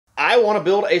I want to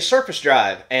build a surface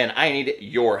drive and I need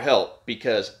your help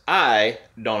because I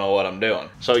don't know what I'm doing.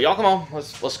 So y'all come on,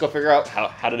 let's go figure out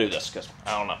how to do this because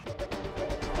I don't know.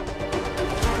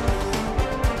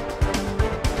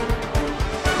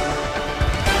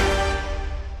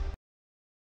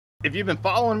 If you've been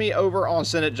following me over on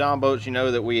Send It Jon Boats, you know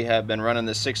that we have been running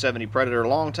this 670 Predator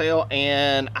longtail,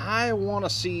 and I want to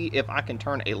see if I can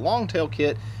turn a longtail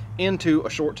kit into a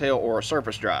short tail or a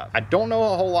surface drive. I don't know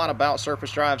a whole lot about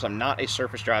surface drives. I'm not a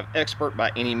surface drive expert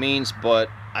by any means, but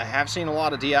I have seen a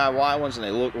lot of DIY ones and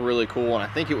they look really cool, and I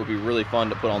think it would be really fun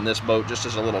to put on this boat just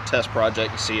as a little test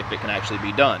project to see if it can actually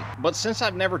be done. But since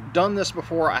I've never done this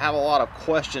before, I have a lot of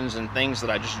questions and things that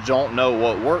I just don't know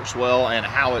what works well and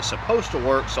how it's supposed to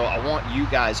work, so I want you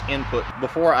guys' input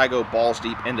before I go balls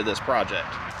deep into this project.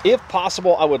 If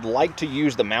possible, I would like to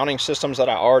use the mounting systems that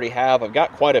I already have. I've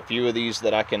got quite a few of these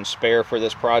that I can spare for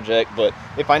this project, but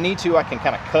if I need to, I can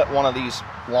kind of cut one of these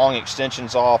long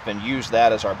extensions off and use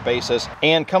that as our basis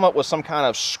and come up with some kind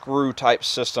of screw type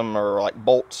system or like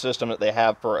bolt system that they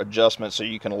have for adjustment so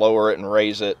you can lower it and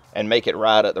raise it and make it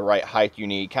ride at the right height you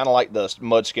need, kind of like the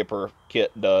mud skipper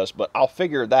kit does, but I'll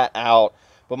figure that out.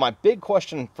 But my big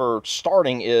question for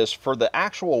starting is for the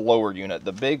actual lower unit,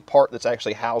 the big part that's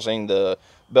actually housing the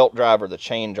belt drive or the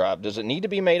chain drive. Does it need to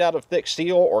be made out of thick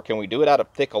steel, or can we do it out of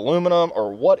thick aluminum,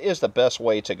 or what is the best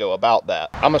way to go about that?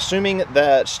 I'm assuming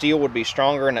that steel would be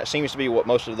stronger, and that seems to be what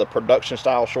most of the production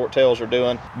style short tails are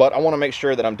doing, but I want to make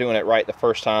sure that I'm doing it right the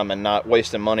first time and not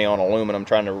wasting money on aluminum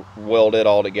trying to weld it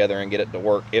all together and get it to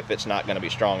work if it's not going to be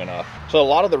strong enough. So a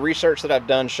lot of the research that I've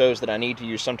done shows that I need to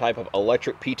use some type of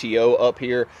electric PTO up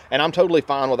here, and I'm totally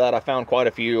fine with that. I found quite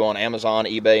a few on Amazon,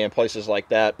 eBay, and places like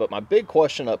that, but my big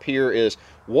question up here is,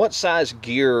 what size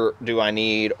gear do I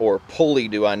need, or pulley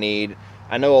do I need?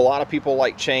 I know a lot of people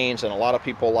like chains and a lot of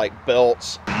people like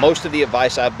belts. Most of the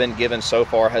advice I've been given so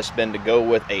far has been to go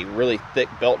with a really thick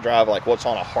belt drive like what's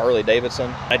on a Harley Davidson.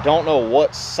 I don't know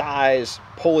what size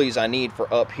pulleys I need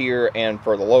for up here and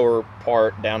for the lower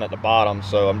part down at the bottom,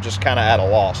 so I'm just kind of at a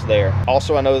loss there.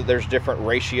 Also, I know that there's different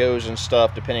ratios and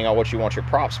stuff depending on what you want your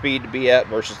prop speed to be at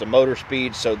versus the motor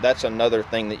speed, so that's another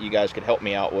thing that you guys could help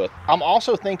me out with. I'm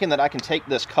also thinking that I can take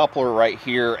this coupler right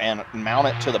here and mount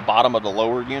it to the bottom of the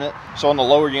lower unit. So on the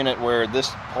lower unit where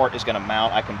this part is going to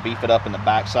mount, I can beef it up in the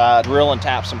backside, drill and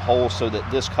tap some holes so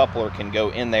that this coupler can go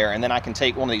in there, and then I can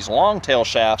take one of these long tail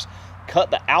shafts,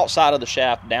 cut the outside of the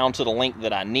shaft down to the length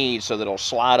that I need so that it'll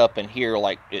slide up in here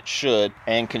like it should,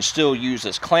 and can still use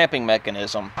this clamping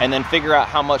mechanism, and then figure out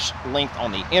how much length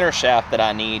on the inner shaft that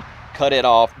I need, cut it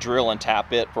off, drill and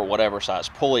tap it for whatever size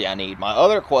pulley I need. My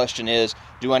other question is,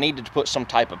 do I need to put some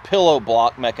type of pillow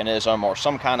block mechanism or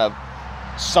some kind of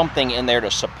something in there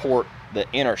to support the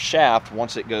inner shaft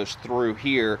once it goes through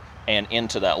here and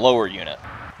into that lower unit?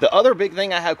 The other big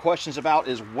thing I have questions about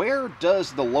is, where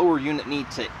does the lower unit need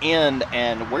to end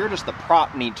and where does the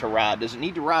prop need to ride? Does it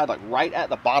need to ride like right at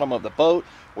the bottom of the boat,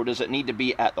 or does it need to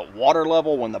be at the water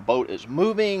level when the boat is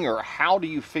moving, or how do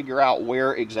you figure out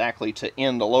where exactly to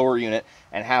end the lower unit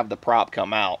and have the prop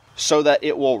come out so that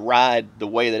it will ride the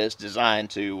way that it's designed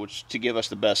to, which to give us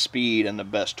the best speed and the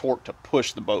best torque to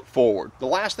push the boat forward? The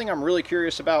last thing I'm really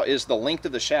curious about is the length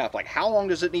of the shaft. Like, how long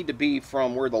does it need to be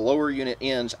from where the lower unit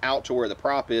ends out to where the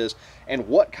prop is, and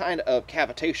what kind of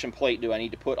cavitation plate do I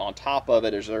need to put on top of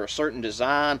it? Is there a certain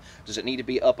design? Does it need to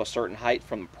be up a certain height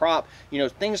from the prop? You know,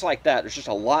 things like that. There's just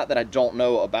a lot that I don't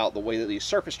know about the way that these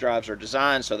surface drives are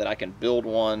designed so that I can build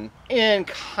one and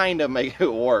kind of make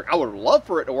it work. I would love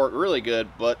for it to work really good,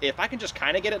 but if I can just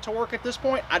kind of get it to work at this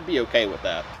point, I'd be okay with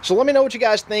that. So let me know what you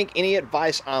guys think. Any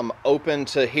advice, I'm open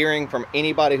to hearing from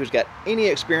anybody who's got any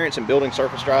experience in building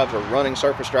surface drives or running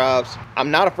surface drives. I'm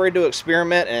not afraid to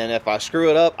experiment, and if I screw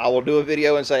it up, I will do a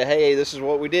video and say, hey, this is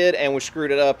what we did and we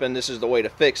screwed it up and this is the way to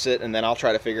fix it, and then I'll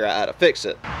try to figure out how to fix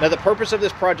it. Now, the purpose of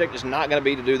this project is not going to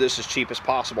be to do this as cheap as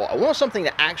possible. I want something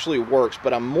that actually works,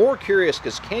 but I'm more curious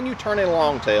because can you turn a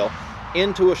longtail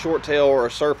into a short tail or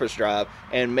a surface drive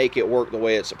and make it work the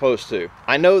way it's supposed to?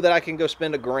 I know that I can go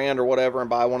spend $1,000 or whatever and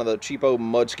buy one of the cheapo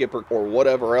mud skipper or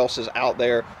whatever else is out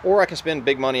there, or I can spend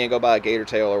big money and go buy a gator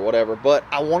tail or whatever, but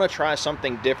I want to try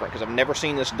something different because I've never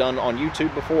seen this done on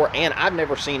YouTube before, and I've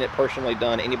never seen it personally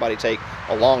done, anybody take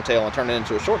a long tail and turn it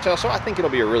into a short tail, so I think it'll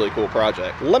be a really cool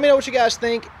project. Let me know what you guys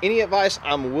think. Any advice,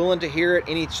 I'm willing to hear it.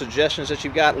 Any suggestions that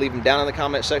you've got, leave them down in the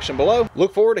comment section below.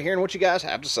 Look forward to hearing what you guys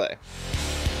have to say.